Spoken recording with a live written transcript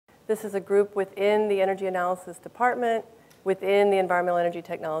This is a group within the Energy Analysis Department, within the Environmental Energy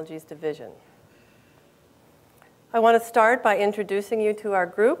Technologies Division. I want to start by introducing you to our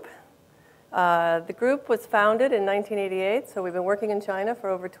group. The group was founded in 1988, so we've been working in China for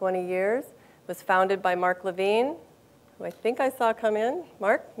over 20 years. It was founded by Mark Levine, who I think I saw come in.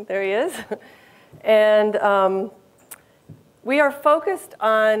 Mark, there he is. And we are focused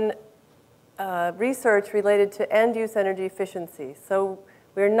on research related to end-use energy efficiency. So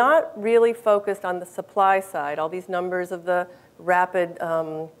we're not really focused on the supply side, all these numbers of the rapid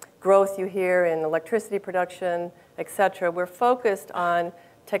growth you hear in electricity production, et cetera. We're focused on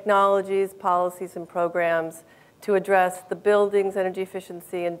technologies, policies, and programs to address the buildings' energy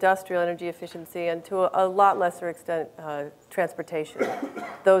efficiency, industrial energy efficiency, and to a lot lesser extent, transportation,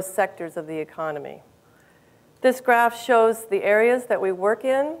 those sectors of the economy. This graph shows the areas that we work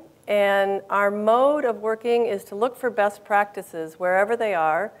in, and our mode of working is to look for best practices wherever they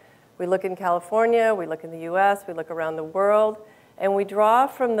are. We look in California, we look in the US, we look around the world, and we draw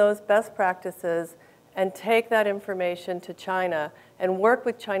from those best practices and take that information to China and work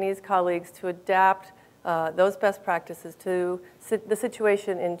with Chinese colleagues to adapt those best practices to the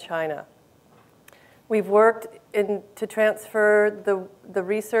situation in China. We've worked to transfer the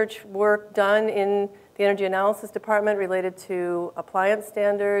research work done in the Energy Analysis Department related to appliance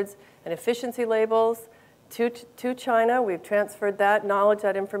standards and efficiency labels to China. We've transferred that knowledge,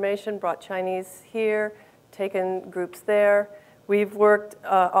 that information, brought Chinese here, taken groups there. We've worked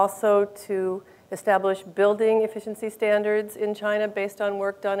also to establish building efficiency standards in China based on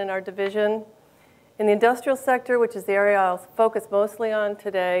work done in our division. In the industrial sector, which is the area I'll focus mostly on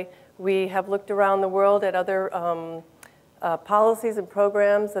today, we have looked around the world at other policies and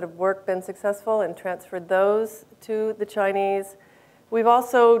programs that have been successful and transferred those to the Chinese. We've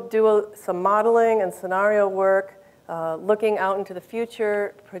also do some modeling and scenario work, looking out into the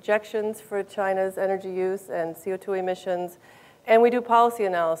future, projections for China's energy use and CO2 emissions. And we do policy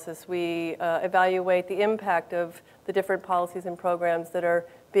analysis. We evaluate the impact of the different policies and programs that are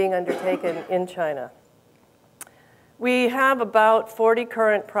being undertaken in China. We have about 40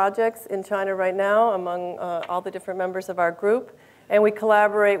 current projects in China right now among all the different members of our group, and we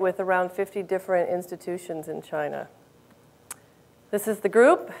collaborate with around 50 different institutions in China. This is the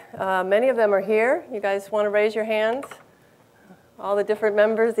group. Many of them are here. You guys want to raise your hands? All the different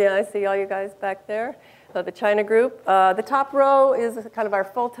members. Yeah, I see all you guys back there. The China group. The top row is kind of our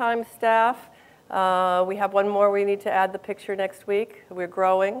full-time staff. We have one more. We need to add the picture next week. We're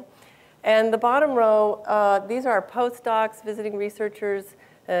growing. And the bottom row, these are our postdocs, visiting researchers,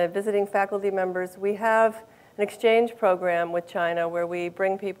 visiting faculty members. We have an exchange program with China where we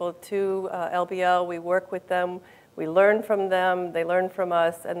bring people to LBL. We work with them. We learn from them. They learn from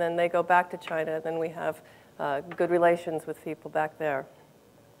us. And then they go back to China. And then we have good relations with people back there.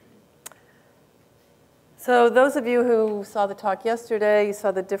 So those of you who saw the talk yesterday, you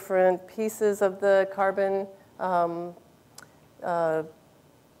saw the different pieces of the carbon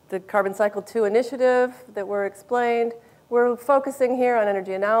Cycle 2 initiative that were explained. We're focusing here on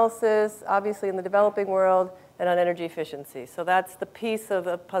energy analysis, obviously in the developing world, and on energy efficiency. So that's the piece of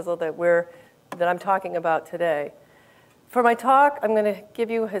the puzzle that I'm talking about today. For my talk, I'm going to give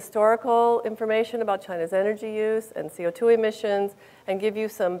you historical information about China's energy use and CO2 emissions, and give you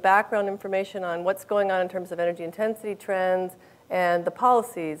some background information on what's going on in terms of energy intensity trends and the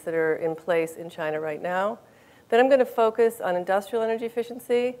policies that are in place in China right now. Then I'm going to focus on industrial energy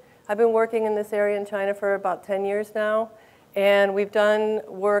efficiency. I've been working in this area in China for about 10 years now. And we've done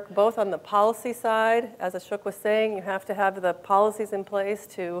work both on the policy side. As Ashok was saying, you have to have the policies in place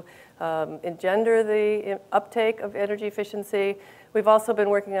to engender the uptake of energy efficiency. We've also been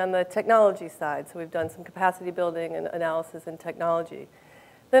working on the technology side. So we've done some capacity building and analysis in technology.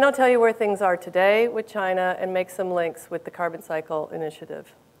 Then I'll tell you where things are today with China and make some links with the Carbon Cycle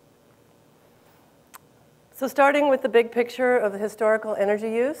Initiative. So starting with the big picture of the historical energy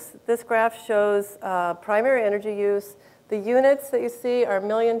use, this graph shows primary energy use. The units that you see are 1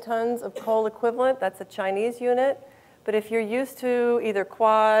 million tons of coal equivalent. That's a Chinese unit. But if you're used to either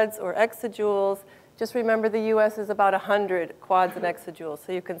quads or exajoules, just remember the US is about 100 quads and exajoules,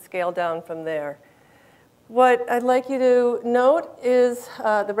 so you can scale down from there. What I'd like you to note is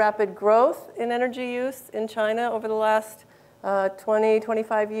the rapid growth in energy use in China over the last 20,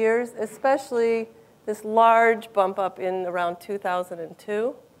 25 years, especially this large bump up in around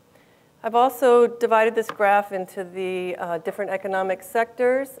 2002. I've also divided this graph into the different economic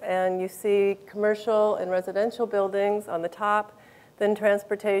sectors, and you see commercial and residential buildings on the top, then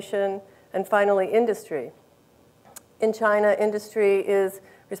transportation, and finally industry. In China, industry is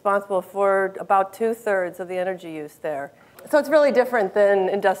responsible for about 2/3 of the energy use there. So it's really different than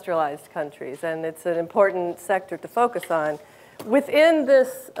industrialized countries, and it's an important sector to focus on. Within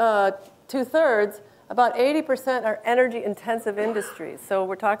this two-thirds, about 80% are energy-intensive industries. So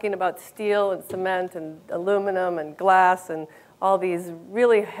we're talking about steel and cement and aluminum and glass and all these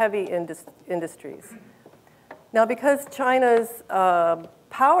really heavy industries. Now, because China's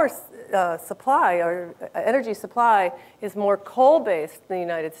power supply or energy supply is more coal-based than the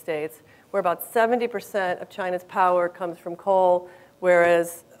United States, where about 70% of China's power comes from coal,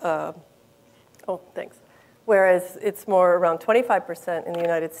 whereas, whereas it's more around 25% in the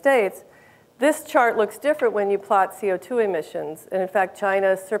United States. This chart looks different when you plot CO2 emissions. And in fact,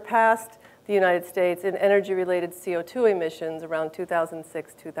 China surpassed the United States in energy-related CO2 emissions around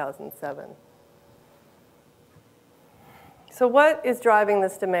 2006, 2007. So what is driving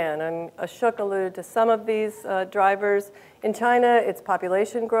this demand? Ashok alluded to some of these drivers. In China, it's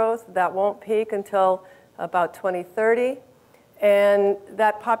population growth. That won't peak until about 2030. And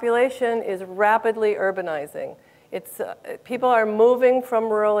that population is rapidly urbanizing. People are moving from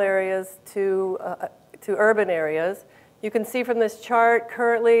rural areas to urban areas. You can see from this chart,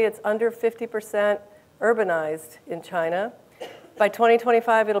 currently it's under 50% urbanized in China. By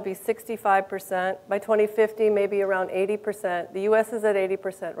 2025, it'll be 65%. By 2050, maybe around 80%. The US is at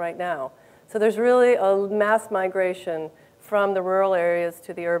 80% right now. So there's really a mass migration from the rural areas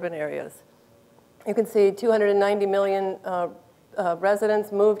to the urban areas. You can see 290 million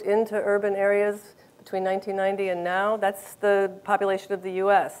residents moved into urban areas between 1990 and now. That's the population of the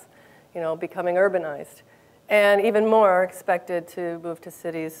US, becoming urbanized. And even more are expected to move to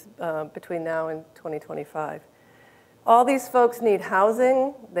cities between now and 2025. All these folks need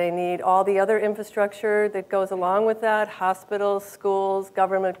housing. They need all the other infrastructure that goes along with that, hospitals, schools,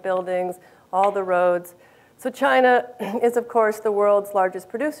 government buildings, all the roads. So China is, of course, the world's largest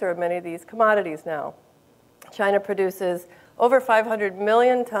producer of many of these commodities now. China produces over 500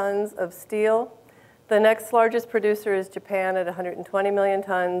 million tons of steel. The next largest producer is Japan at 120 million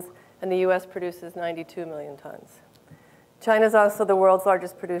tons, and the US produces 92 million tons. China is also the world's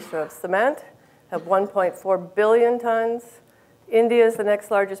largest producer of cement, at 1.4 billion tons. India is the next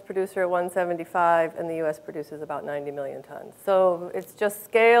largest producer at 175, and the US produces about 90 million tons. So it's just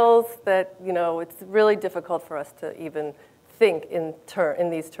scales that, it's really difficult for us to even think in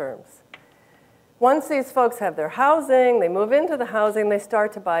these terms. Once these folks have their housing, they move into the housing, they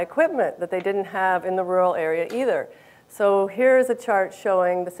start to buy equipment that they didn't have in the rural area either. So here's a chart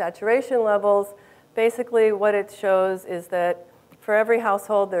showing the saturation levels. Basically, what it shows is that for every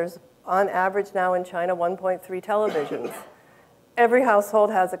household, there's on average now in China 1.3 televisions. Every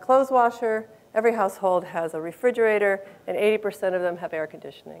household has a clothes washer, every household has a refrigerator, and 80% of them have air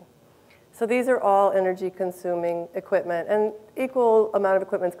conditioning. So these are all energy-consuming equipment, and equal amount of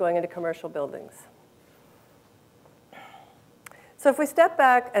equipment is going into commercial buildings. So if we step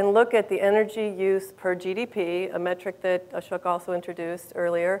back and look at the energy use per GDP, a metric that Ashok also introduced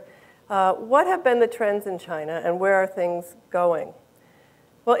earlier, what have been the trends in China, and where are things going?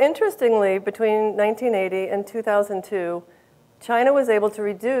 Well, interestingly, between 1980 and 2002, China was able to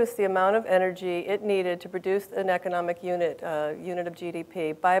reduce the amount of energy it needed to produce an economic unit of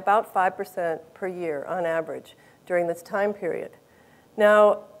GDP by about 5% per year on average during this time period.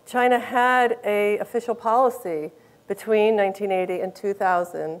 Now, China had an official policy between 1980 and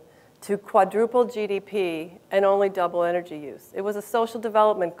 2000 to quadruple GDP and only double energy use. It was a social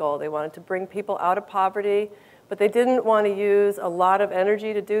development goal. They wanted to bring people out of poverty, but they didn't want to use a lot of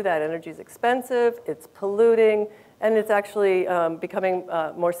energy to do that. Energy is expensive, it's polluting, and it's actually becoming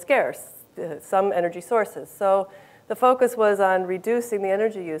more scarce, some energy sources. So the focus was on reducing the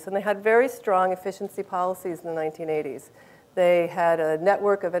energy use, and they had very strong efficiency policies in the 1980s. They had a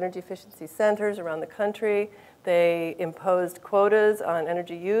network of energy efficiency centers around the country. They imposed quotas on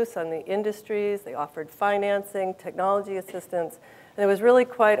energy use on the industries. They offered financing, technology assistance, and it was really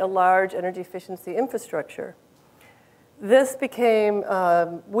quite a large energy efficiency infrastructure. This became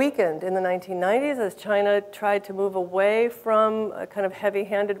weakened in the 1990s as China tried to move away from a kind of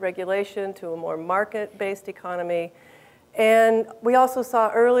heavy-handed regulation to a more market-based economy. And we also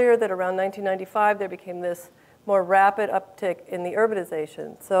saw earlier that around 1995, there became this more rapid uptick in the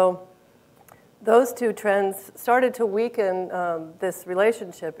urbanization. So those two trends started to weaken this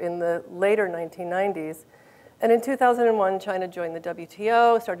relationship in the later 1990s. And in 2001, China joined the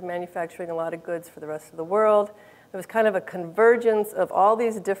WTO, started manufacturing a lot of goods for the rest of the world. There was kind of a convergence of all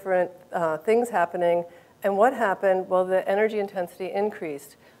these different things happening. And what happened? Well, the energy intensity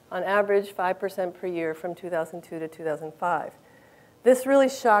increased on average 5% per year from 2002 to 2005. This really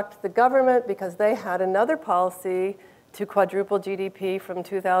shocked the government because they had another policy to quadruple GDP from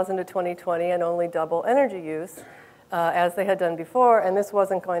 2000 to 2020 and only double energy use. as they had done before, and this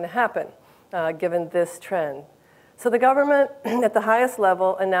wasn't going to happen given this trend. So the government at the highest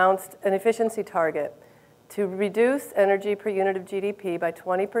level announced an efficiency target to reduce energy per unit of GDP by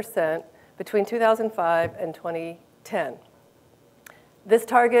 20% between 2005 and 2010. This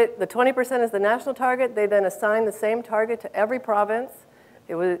target, the 20% is the national target. They then assigned the same target to every province.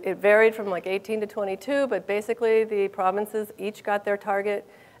 It varied from like 18 to 22, but basically the provinces each got their target.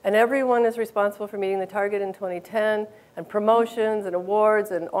 And everyone is responsible for meeting the target in 2010. And promotions and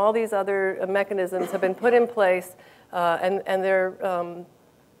awards and all these other mechanisms have been put in place. And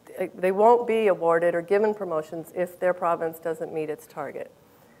they won't be awarded or given promotions if their province doesn't meet its target.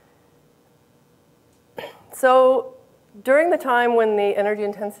 So during the time when the energy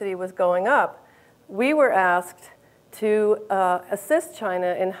intensity was going up, we were asked to assist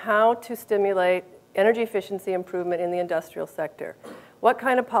China in how to stimulate energy efficiency improvement in the industrial sector. What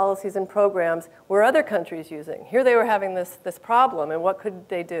kind of policies and programs were other countries using? Here they were having this problem, and what could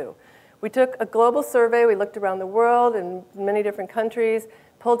they do? We took a global survey. We looked around the world in many different countries,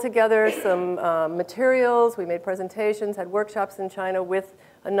 pulled together some materials. We made presentations, had workshops in China with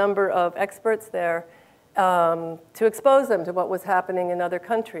a number of experts there to expose them to what was happening in other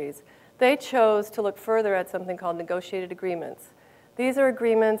countries. They chose to look further at something called negotiated agreements. These are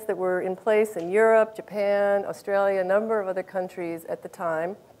agreements that were in place in Europe, Japan, Australia, a number of other countries at the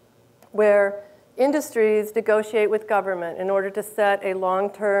time, where industries negotiate with government in order to set a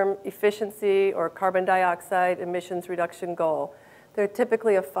long-term efficiency or carbon dioxide emissions reduction goal. They're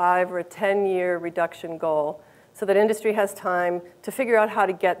typically a 5 or a 10-year reduction goal so that industry has time to figure out how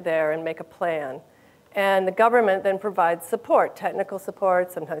to get there and make a plan. And the government then provides support, technical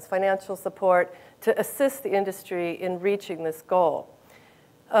support, sometimes financial support, to assist the industry in reaching this goal.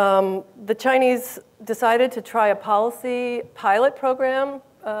 The Chinese decided to try a policy pilot program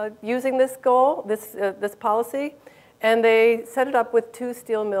using this goal, this policy, and they set it up with 2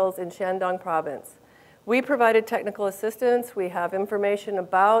 steel mills in Shandong province. We provided technical assistance. We have information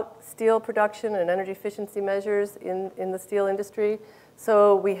about steel production and energy efficiency measures in the steel industry.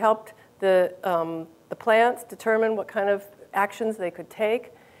 So we helped the plants determine what kind of actions they could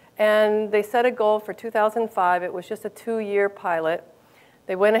take. And they set a goal for 2005. It was just a 2-year pilot.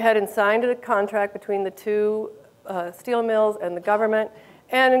 They went ahead and signed a contract between the 2 steel mills and the government.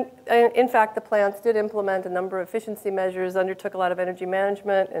 And in fact, the plants did implement a number of efficiency measures, undertook a lot of energy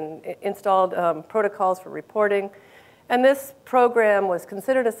management, and installed protocols for reporting. And this program was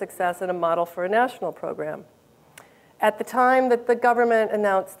considered a success and a model for a national program. At the time that the government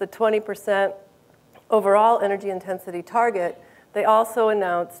announced the 20% overall energy intensity target, they also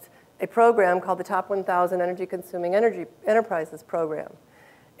announced a program called the Top 1,000 Energy Consuming Enterprises Program.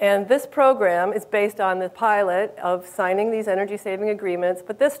 And this program is based on the pilot of signing these energy saving agreements,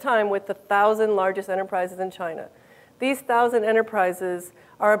 but this time with the 1,000 largest enterprises in China. These 1,000 enterprises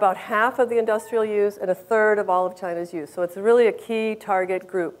are about half of the industrial use and a third of all of China's use. So it's really a key target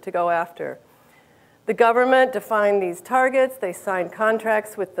group to go after. The government defined these targets. They signed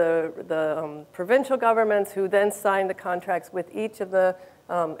contracts with the provincial governments, who then signed the contracts with each of the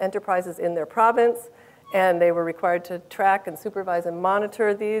enterprises in their province. And they were required to track and supervise and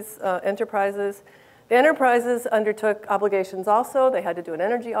monitor these enterprises. The enterprises undertook obligations also. They had to do an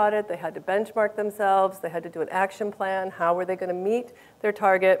energy audit. They had to benchmark themselves. They had to do an action plan. How were they going to meet their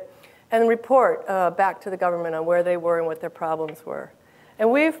target? And report back to the government on where they were and what their problems were. And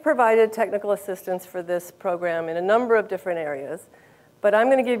we've provided technical assistance for this program in a number of different areas. But I'm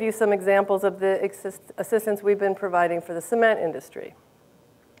going to give you some examples of the assistance we've been providing for the cement industry.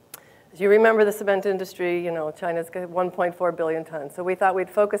 As you remember, the cement industry, China's got 1.4 billion tons. So we thought we'd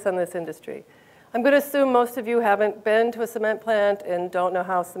focus on this industry. I'm going to assume most of you haven't been to a cement plant and don't know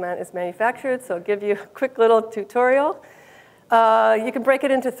how cement is manufactured, so I'll give you a quick little tutorial. You can break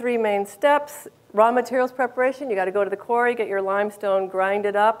it into 3 main steps. Raw materials preparation, you got to go to the quarry, get your limestone, grind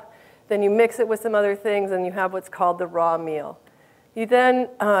it up. Then you mix it with some other things, and you have what's called the raw meal. You then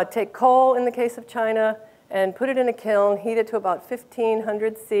take coal, in the case of China, and put it in a kiln, heat it to about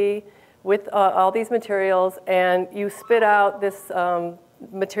 1500 C with all these materials, and you spit out this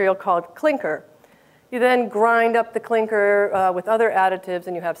material called clinker. You then grind up the clinker with other additives,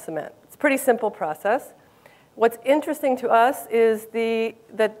 and you have cement. It's a pretty simple process. What's interesting to us is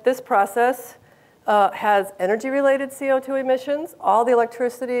that this process has energy-related CO2 emissions. All the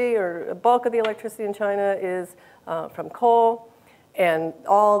electricity, or a bulk of the electricity in China, is from coal, and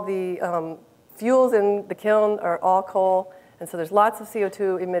all the fuels in the kiln are all coal. And so there's lots of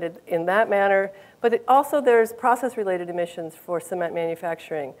CO2 emitted in that manner. But also there's process-related emissions for cement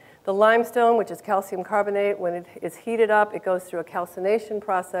manufacturing. The limestone, which is calcium carbonate, when it is heated up, it goes through a calcination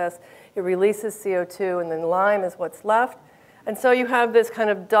process. It releases CO2, and then lime is what's left. And so you have this kind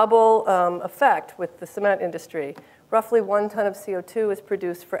of double effect with the cement industry. Roughly 1 ton of CO2 is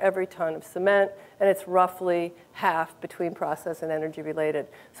produced for every ton of cement, and it's roughly half between process and energy related.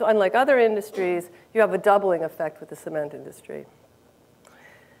 So unlike other industries, you have a doubling effect with the cement industry.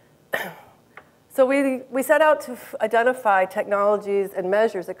 So we set out to identify technologies and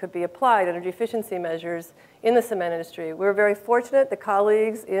measures that could be applied, energy efficiency measures, in the cement industry. We were very fortunate. The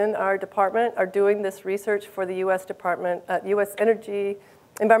colleagues in our department are doing this research for the U.S.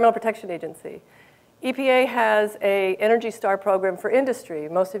 Environmental Protection Agency. EPA has an Energy Star program for industry.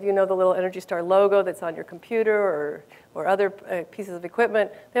 Most of you know the little Energy Star logo that's on your computer or other pieces of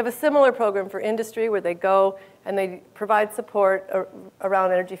equipment. They have a similar program for industry where they go and they provide support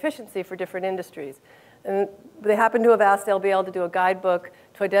around energy efficiency for different industries. And they happen to have asked LBL to do a guidebook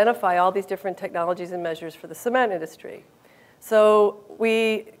to identify all these different technologies and measures for the cement industry. So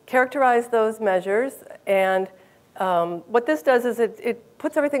we characterize those measures, and what this does is it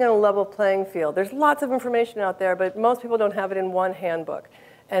puts everything on a level playing field. There's lots of information out there, but most people don't have it in one handbook.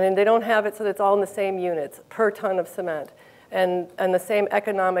 And they don't have it so that it's all in the same units per ton of cement and the same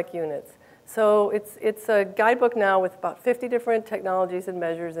economic units. So it's a guidebook now with about 50 different technologies and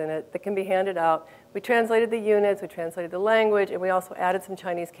measures in it that can be handed out. We translated the units, we translated the language, and we also added some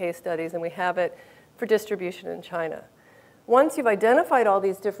Chinese case studies, and we have it for distribution in China. Once you've identified all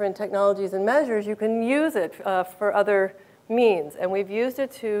these different technologies and measures, you can use it for other means. And we've used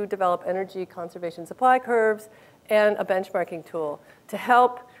it to develop energy conservation supply curves and a benchmarking tool to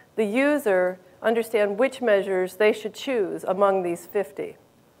help the user understand which measures they should choose among these 50.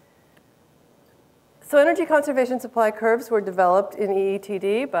 So energy conservation supply curves were developed in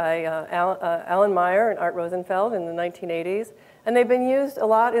EETD by Alan Meyer and Art Rosenfeld in the 1980s. And they've been used a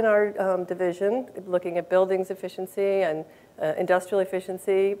lot in our division, looking at buildings efficiency and industrial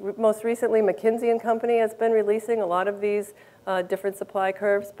efficiency. Most recently, McKinsey & Company has been releasing a lot of these different supply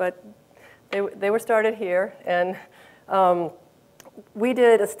curves, but they were started here. And we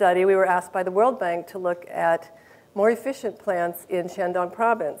did a study. We were asked by the World Bank to look at more efficient plants in Shandong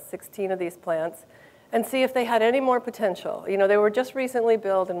province, 16 of these plants, and see if they had any more potential. You know, they were just recently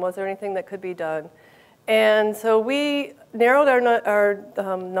built, and was there anything that could be done? And so we narrowed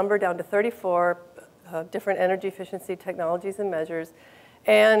our number down to 34 different energy efficiency technologies and measures,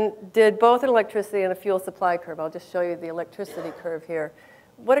 and did both an electricity and a fuel supply curve. I'll just show you the electricity curve here.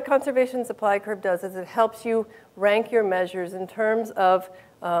 What a conservation supply curve does is it helps you rank your measures in terms of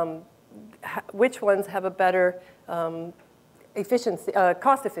which ones have a better cost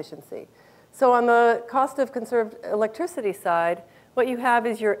efficiency. So on the cost of conserved electricity side, what you have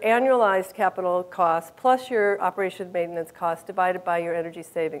is your annualized capital cost plus your operation and maintenance cost divided by your energy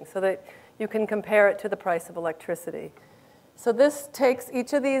savings so that you can compare it to the price of electricity. So this takes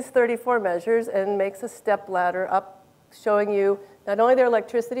each of these 34 measures and makes a step ladder up showing you not only their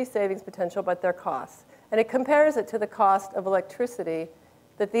electricity savings potential, but their costs. And it compares it to the cost of electricity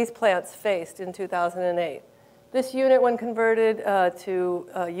that these plants faced in 2008. This unit, when converted to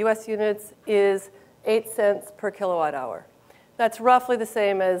US units, is 8 cents per kilowatt hour. That's roughly the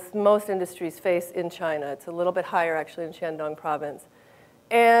same as most industries face in China. It's a little bit higher, actually, in Shandong province.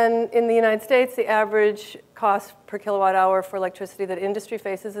 And in the United States, the average cost per kilowatt hour for electricity that industry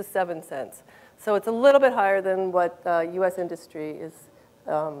faces is 7 cents. So it's a little bit higher than what US industry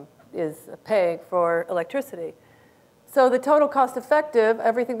is paying for electricity. So the total cost effective,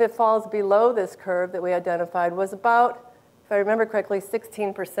 everything that falls below this curve that we identified, was about, if I remember correctly,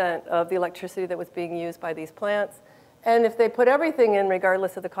 16% of the electricity that was being used by these plants. And if they put everything in,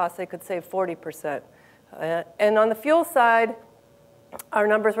 regardless of the cost, they could save 40%. And on the fuel side, our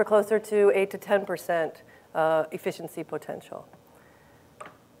numbers were closer to 8 to 10% efficiency potential.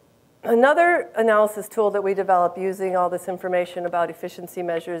 Another analysis tool that we developed using all this information about efficiency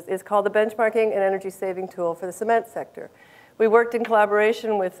measures is called the Benchmarking and Energy Saving Tool for the cement sector. We worked in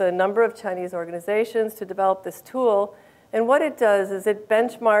collaboration with a number of Chinese organizations to develop this tool. And what it does is it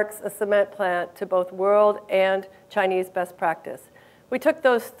benchmarks a cement plant to both world and Chinese best practice. We took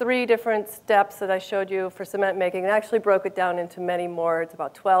those 3 different steps that I showed you for cement making and actually broke it down into many more. It's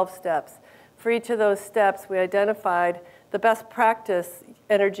about 12 steps. For each of those steps, we identified the best practice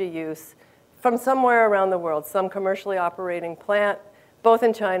energy use from somewhere around the world, some commercially operating plant, both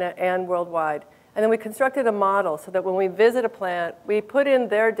in China and worldwide. And then we constructed a model so that when we visit a plant, we put in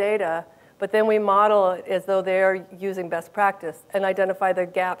their data, but then we model it as though they're using best practice and identify the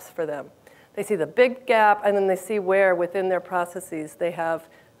gaps for them. They see the big gap, and then they see where within their processes they have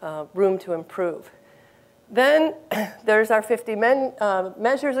room to improve. Then there's our 50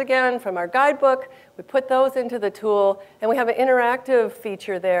 measures again from our guidebook. We put those into the tool, and we have an interactive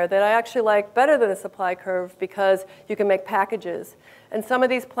feature there that I actually like better than a supply curve because you can make packages. And some of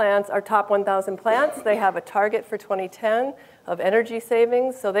these plants are top 1,000 plants. They have a target for 2010 of energy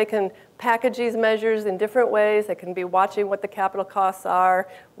savings, so they can package these measures in different ways. They can be watching what the capital costs are,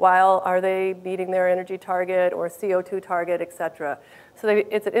 while are they meeting their energy target or CO2 target, et cetera. So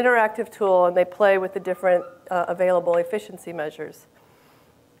it's an interactive tool, and they play with the different available efficiency measures.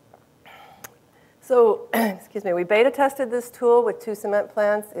 So, excuse me, we beta tested this tool with 2 cement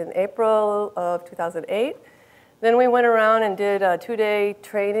plants in April of 2008. Then we went around and did 2-day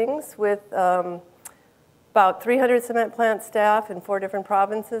trainings with about 300 cement plant staff in 4 different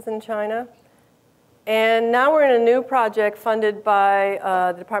provinces in China. And now we're in a new project funded by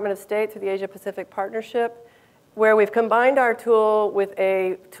the Department of State through the Asia-Pacific Partnership, where we've combined our tool with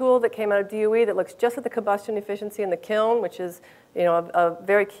a tool that came out of DOE that looks just at the combustion efficiency in the kiln, which is a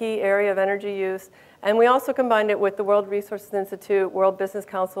very key area of energy use. And we also combined it with the World Resources Institute, World Business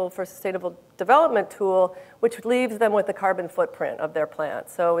Council for Sustainable Development tool, which leaves them with the carbon footprint of their plant.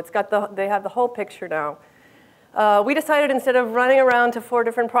 So it's got they have the whole picture now. We decided instead of running around to 4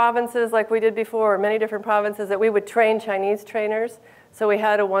 different provinces like we did before, or many different provinces, that we would train Chinese trainers. So we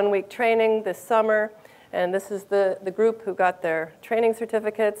had a 1-week training this summer. And this is the group who got their training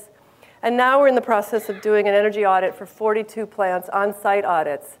certificates. And now we're in the process of doing an energy audit for 42 plants, on-site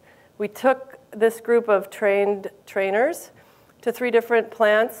audits. We took this group of trainers to 3 different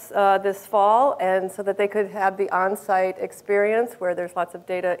plants this fall, and so that they could have the on-site experience where there's lots of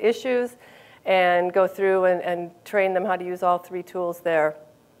data issues, and go through and train them how to use all 3 tools there.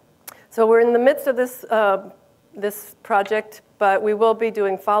 So we're in the midst of this project, but we will be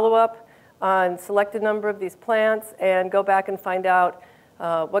doing follow-up on selected number of these plants and go back and find out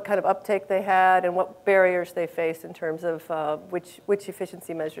what kind of uptake they had and what barriers they faced in terms of which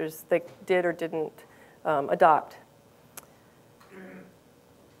efficiency measures they did or didn't adopt.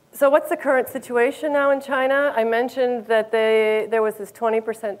 So what's the current situation now in China? I mentioned that there was this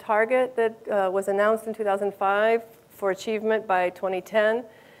 20% target that was announced in 2005 for achievement by 2010.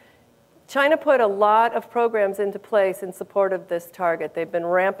 China put a lot of programs into place in support of this target. They've been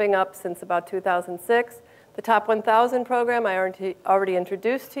ramping up since about 2006. The Top 1,000 program I already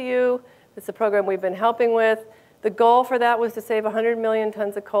introduced to you. It's a program we've been helping with. The goal for that was to save 100 million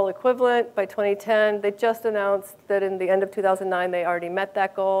tons of coal equivalent by 2010. They just announced that in the end of 2009, they already met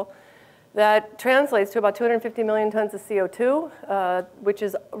that goal. That translates to about 250 million tons of CO2, which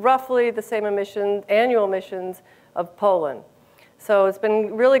is roughly the same annual emissions of Poland. So it's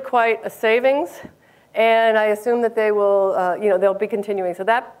been really quite a savings, and I assume that they will, they'll be continuing. So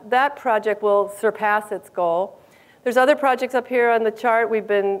that project will surpass its goal. There's other projects up here on the chart. We've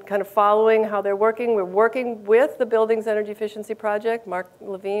been kind of following how they're working. We're working with the Buildings Energy Efficiency Project. Mark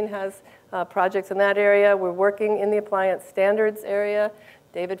Levine has projects in that area. We're working in the appliance standards area.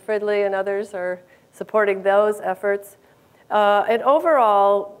 David Fridley and others are supporting those efforts. And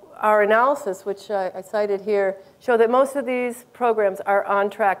overall, our analysis, which I cited here, show that most of these programs are on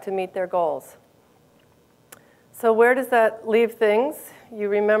track to meet their goals. So where does that leave things? You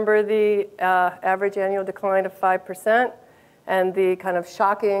remember the average annual decline of 5% and the kind of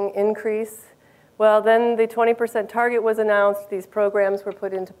shocking increase. Well, then the 20% target was announced. These programs were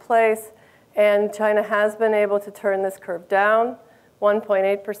put into place, and China has been able to turn this curve down.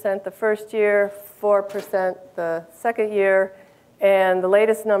 1.8% the first year, 4% the second year, and the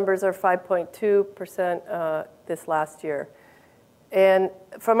latest numbers are 5.2% this last year. And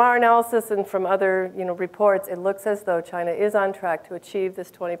from our analysis and from other reports, it looks as though China is on track to achieve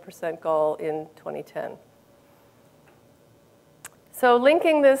this 20% goal in 2010. So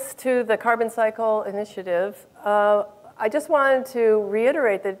linking this to the Carbon Cycle Initiative, I just wanted to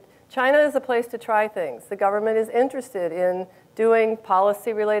reiterate that China is a place to try things. The government is interested in doing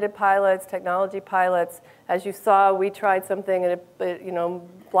policy-related pilots, technology pilots. As you saw, we tried something and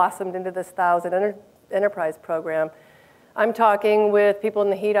it blossomed into this 1,000 enterprise program. I'm talking with people in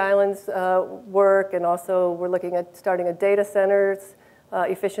the Heat Islands work, and also we're looking at starting a data centers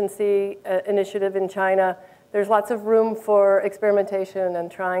efficiency initiative in China. There's lots of room for experimentation and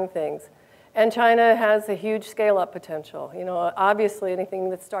trying things. And China has a huge scale-up potential. Obviously, anything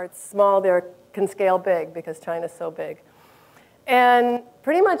that starts small there can scale big because China's so big. And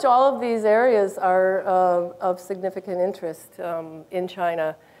pretty much all of these areas are of significant interest in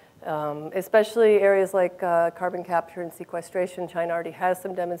China, especially areas like carbon capture and sequestration. China already has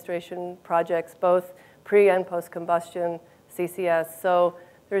some demonstration projects, both pre- and post-combustion CCS. So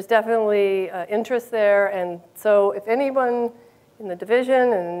there's definitely interest there. And so if anyone in the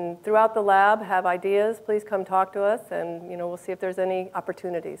division and throughout the lab have ideas, please come talk to us, and we'll see if there's any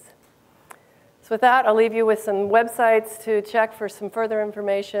opportunities. So with that, I'll leave you with some websites to check for some further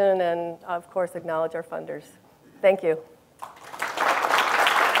information and, of course, acknowledge our funders. Thank you.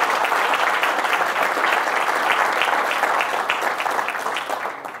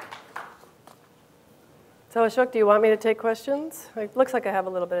 So Ashok, do you want me to take questions? It looks like I have a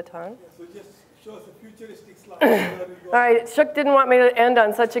little bit of time. Yeah, so just show us a futuristic slide. All right, Ashok didn't want me to end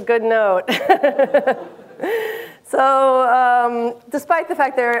on such a good note. So despite the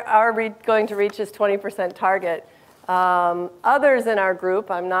fact they are going to reach this 20% target, others in our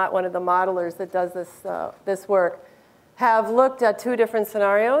group, I'm not one of the modelers that does this work, have looked at two different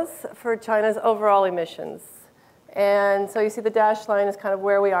scenarios for China's overall emissions. And so you see the dashed line is kind of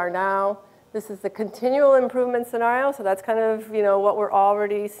where we are now. This is the continual improvement scenario, so that's kind of what we're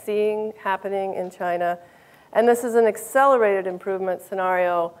already seeing happening in China. And this is an accelerated improvement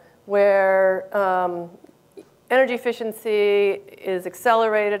scenario where energy efficiency is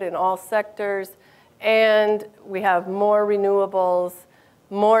accelerated in all sectors, and we have more renewables,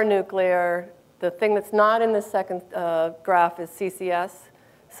 more nuclear. The thing that's not in the second graph is CCS,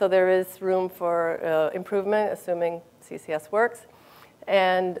 so there is room for improvement, assuming CCS works.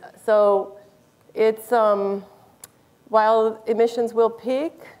 And so it's, while emissions will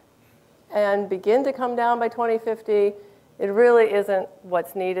peak and begin to come down by 2050, it really isn't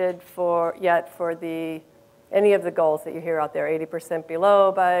what's needed yet for any of the goals that you hear out there, 80%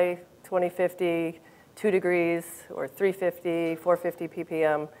 below by 2050, 2 degrees, or 350, 450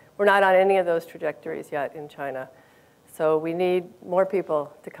 ppm. We're not on any of those trajectories yet in China. So we need more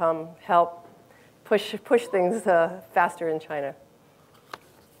people to come help push things faster in China.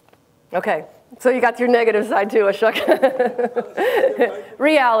 Okay, so you got your negative side too, Ashok.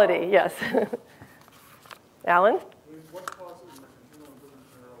 Reality, yes. Alan? What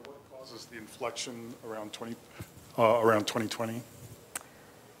causes the inflection around 2020?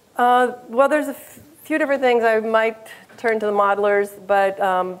 Well, there's a few different things. I might turn to the modelers, but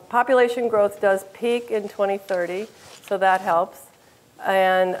population growth does peak in 2030, so that helps.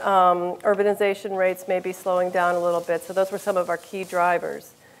 And urbanization rates may be slowing down a little bit, so those were some of our key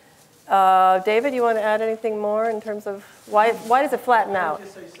drivers. David, you want to add anything more in terms of why does it flatten out? I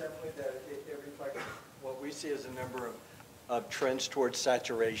would just say simply that it reflects what we see as a number of trends towards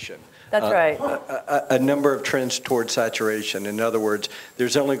saturation. That's right. A number of trends towards saturation. In other words,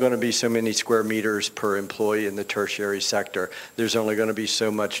 there's only going to be so many square meters per employee in the tertiary sector. There's only going to be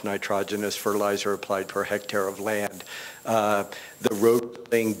so much nitrogenous fertilizer applied per hectare of land. The road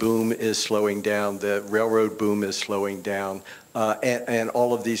building boom is slowing down. The railroad boom is slowing down. And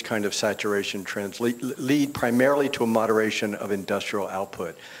all of these kind of saturation trends lead primarily to a moderation of industrial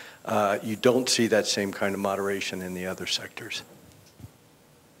output. You don't see that same kind of moderation in the other sectors.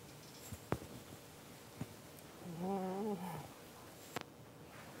 So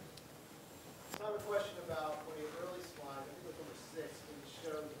I have a question about one of your early slides, I think it was number 6, when you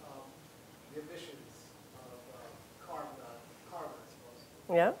showed the emissions of carbon, I suppose.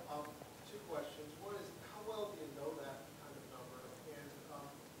 Yeah. Two questions. One is, how well do you know that kind of number? And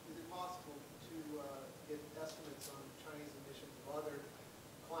is it possible to get estimates on Chinese emissions of other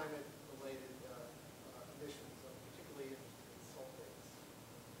climate-related emissions, particularly in sulfates?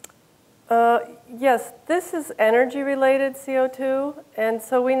 Yes, this is energy-related CO2, and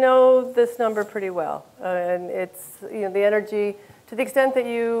so we know this number pretty well. And it's the energy, to the extent that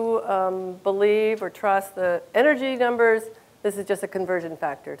you believe or trust the energy numbers, this is just a conversion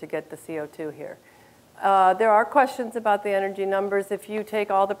factor to get the CO2 here. There are questions about the energy numbers. If you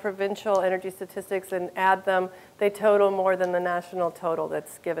take all the provincial energy statistics and add them, they total more than the national total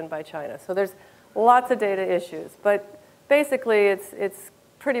that's given by China. So there's lots of data issues, but basically it's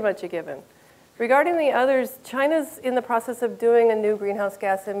pretty much a given. Regarding the others, China's in the process of doing a new greenhouse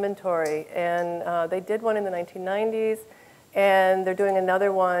gas inventory, and they did one in the 1990s, and they're doing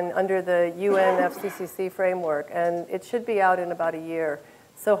another one under the UN FCCC framework, and it should be out in about a year.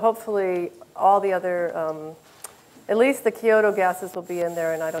 So hopefully all the other, at least the Kyoto gases will be in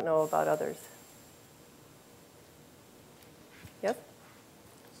there, and I don't know about others. Yes?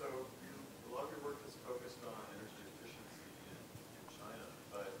 So a lot of your work is focused on energy efficiency in China,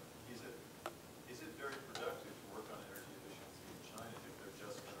 but is it very productive to work on energy efficiency in China if they're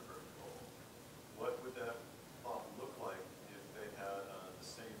just going to burn coal? What would that look like if they had the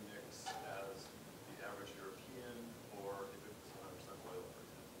same mix as the average European, or if it was 100% oil, for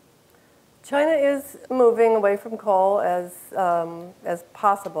example? China is moving away from coal as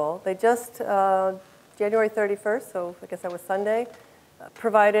possible. They just, January 31st, so I guess that was Sunday,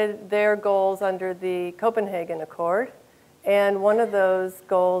 provided their goals under the Copenhagen Accord. And one of those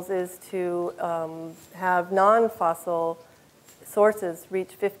goals is to have non-fossil sources reach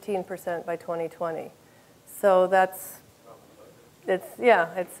 15% by 2020. So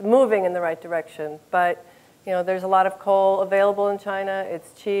it's moving in the right direction. But there's a lot of coal available in China.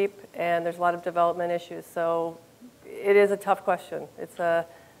 It's cheap, and there's a lot of development issues. So it is a tough question. It's a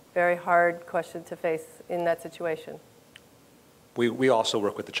very hard question to face in that situation. We also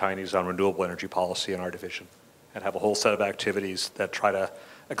work with the Chinese on renewable energy policy in our division and have a whole set of activities that try to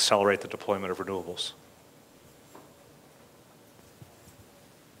accelerate the deployment of renewables.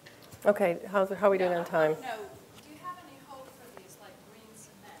 Okay, how are we doing on time? No, do you have any hope for these, like green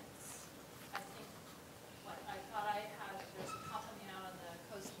cements? I thought there's a company out on the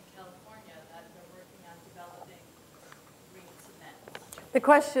coast of California that they're working on developing green cement. The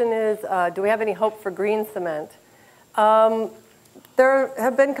question is, do we have any hope for green cement? There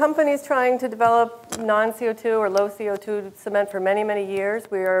have been companies trying to develop non-CO2 or low CO2 cement for many, many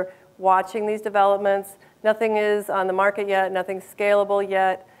years. We are watching these developments. Nothing is on the market yet, nothing's scalable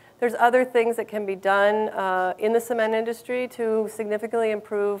yet. There's other things that can be done in the cement industry to significantly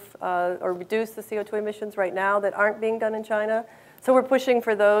improve or reduce the CO2 emissions right now that aren't being done in China. So we're pushing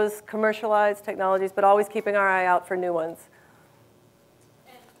for those commercialized technologies, but always keeping our eye out for new ones.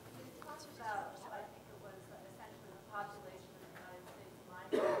 And you talked about, I think it was essentially the population of the United States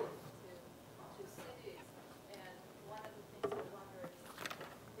migrating to cities. And one of the things I wonder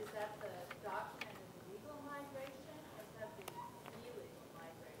is that the documented legal migration or is that the illegal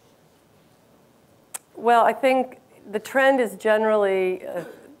migration? Well, I think the trend is generally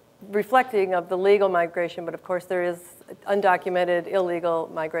reflecting of the legal migration, but of course there is undocumented illegal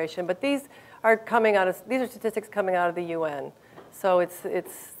migration. But these are statistics coming out of the UN. So it's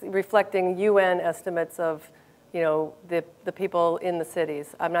reflecting UN estimates of the people in the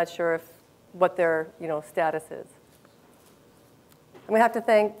cities. I'm not sure what their status is. And we have to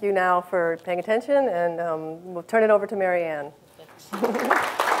thank you now for paying attention, and we'll turn it over to Mary Ann.